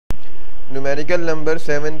Numerical number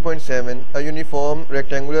 7.7. A uniform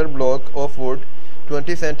rectangular block of wood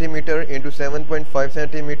 20 cm into 7.5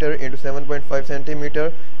 cm into 7.5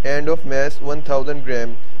 cm and of mass 1000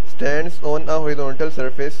 gram stands on a horizontal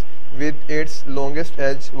surface with its longest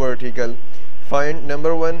edge vertical. Find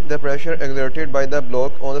number 1 the pressure exerted by the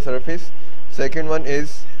block on the surface. Second one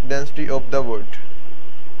is density of the wood.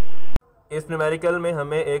 इस numerical में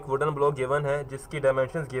हमें एक wooden block given है जिसकी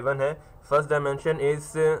dimensions given है. First dimension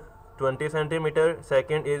is 20 centimetre,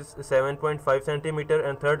 second is 7.5 centimetre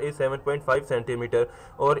and third is 7.5 centimetre.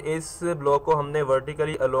 और इस block को हमने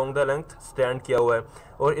vertically along the length stand किया हुआ है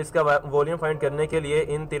और इसका वॉल्यूम फाइंड करने के लिए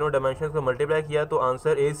इन तीनों डायमेंशंस को मल्टीप्लाई किया तो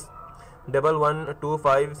आंसर इज़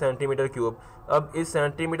 1125 सेंटीमीटर क्यूब. अब इस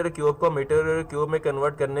सेंटीमीटर क्यूब को मीटर क्यूब में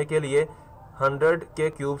कन्वर्ट करने के लिए 100 के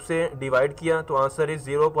क्यूब से डिवाइड किया तो आंसर इज़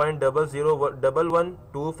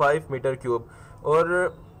 0.001125 मीटर क्यूब.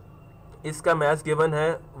 और इसका मास गिवन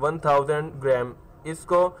है 1000 ग्राम.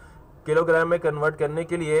 इसको किलोग्राम में कन्वर्ट करने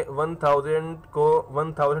के लिए 1000 को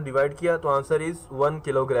 1000 डिवाइड किया तो आंसर इज़ 1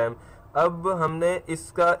 किलोग्राम. अब हमने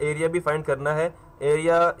इसका एरिया भी फाइंड करना है.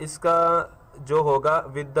 एरिया इसका जो होगा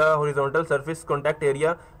with the horizontal surface contact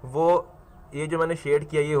area, वो ये जो मैंने शेड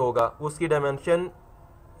किया ये होगा. उसकी डायमेंशन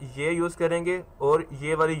ये यूज़ करेंगे और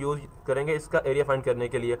ये वाली यूज़ करेंगे इसका एरिया फाइंड करने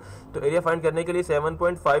के लिए. तो एरिया फाइंड करने के लिए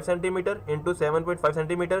 7.5 centimetre into 7.5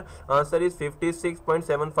 centimetre answer is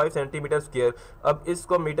 56.75 centimetre square. अब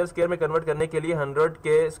इसको मीटर स्क्वायर में कन्वर्ट करने के लिए 100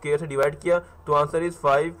 के स्क्वायर से डिवाइड किया तो answer is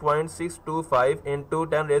 5.625 into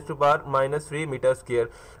 10⁻³ metre square.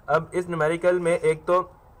 अब इस न्यूमेरिकल में एक तो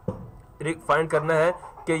फाइंड करना है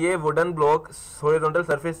कि ये वुडन ब्लॉक हॉरिजॉन्टल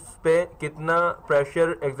सरफेस पे कितना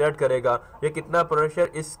प्रेशर एग्जर्ट करेगा, ये कितना प्रेशर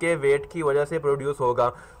इसके वेट की वजह से प्रोड्यूस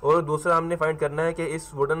होगा. और दूसरा हमने फाइंड करना है कि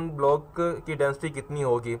इस वुडन ब्लॉक की डेंसिटी कितनी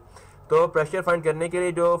होगी. तो प्रेशर फाइंड करने के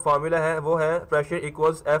लिए जो फार्मूला है वो है प्रेशर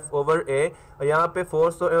इक्वल्स F/A. यहाँ पे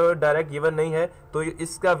फोर्स तो डायरेक्ट गिवन नहीं है तो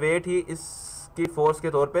इसका वेट ही इसकी फोर्स के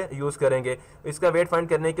तौर पे यूज़ करेंगे. इसका वेट फाइंड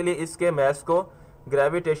करने के लिए इसके मास को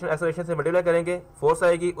ग्रेविटेशन एक्सेलरेशन से मल्टीप्लाई करेंगे, फोर्स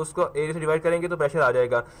आएगी उसको एरिया से डिवाइड करेंगे तो प्रेशर आ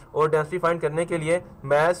जाएगा. और डेंसिटी फाइंड करने के लिए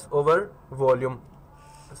मास ओवर वॉल्यूम.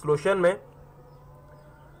 सॉल्यूशन में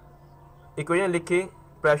इक्वेशन लिखी,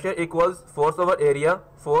 pressure equals force over area.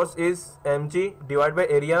 Force is mg divide by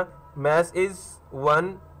area. Mass is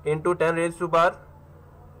 1 into 10⁻⁻,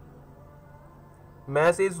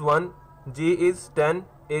 mass is 1, g is 10,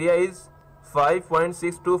 area is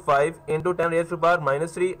 5.625 into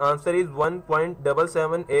 10⁻³ answer is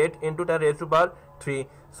 1.778 into 10⁻³.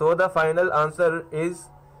 So the final answer is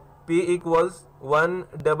P equals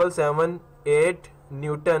 1778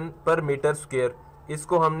 Newton पर metre square.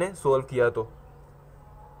 इसको हमने solve किया.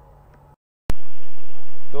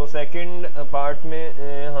 तो second part में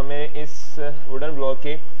हमें इस wooden block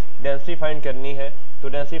की density find करनी है. तो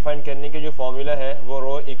डेंसिटी फाइंड करने के जो फॉर्मूला है वो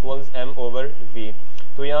ρ इक्वल्स m/v.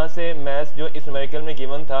 तो यहाँ से मास जो इस न्यूमेरिकल में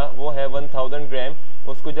गिवन था वो है 1000 ग्राम.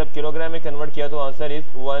 उसको जब किलोग्राम में कन्वर्ट किया तो आंसर इज़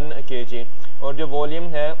 1 kg. और जो वॉल्यूम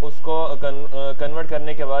है उसको कन्वर्ट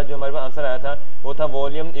करने के बाद जो हमारे पास आंसर आया था वो था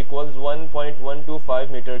वॉल्यूम इक्वल्स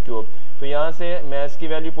 1.125 मीटर क्यूब. तो यहाँ से मास की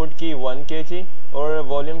वैल्यू पुट की 1 kg और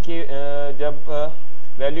वॉल्यूम की जब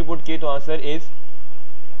वैल्यू पुट की तो आंसर इज़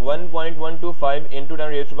 1.125 इंटू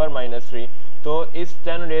 10⁻³ तो इस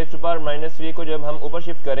 10⁻³ को जब हम ऊपर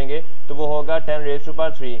शिफ्ट करेंगे तो वो होगा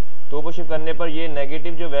 10⁻³. तो ऊपर शिफ्ट करने पर ये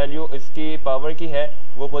नेगेटिव जो वैल्यू इसकी पावर की है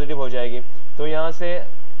वो पॉजिटिव हो जाएगी. तो यहाँ से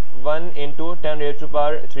 1 इंटू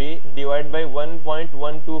 10⁻³ डिवाइड बाई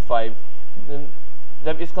 1.125.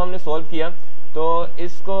 जब इसको हमने सॉल्व किया तो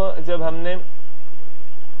इसको जब हमने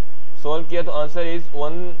सॉल्व किया तो आंसर इज़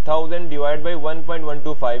 1000 डिवाइड बाई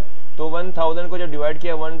 1.125. तो 1000 को जब डिवाइड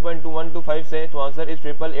किया 1.125 से तो आंसर इज़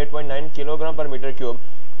 889 किलोग्राम पर मीटर क्यूब.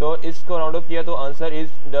 तो इसको राउंड ऑफ किया तो आंसर इज़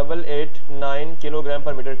 889 किलोग्राम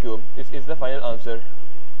पर metre cube. This is the final answer.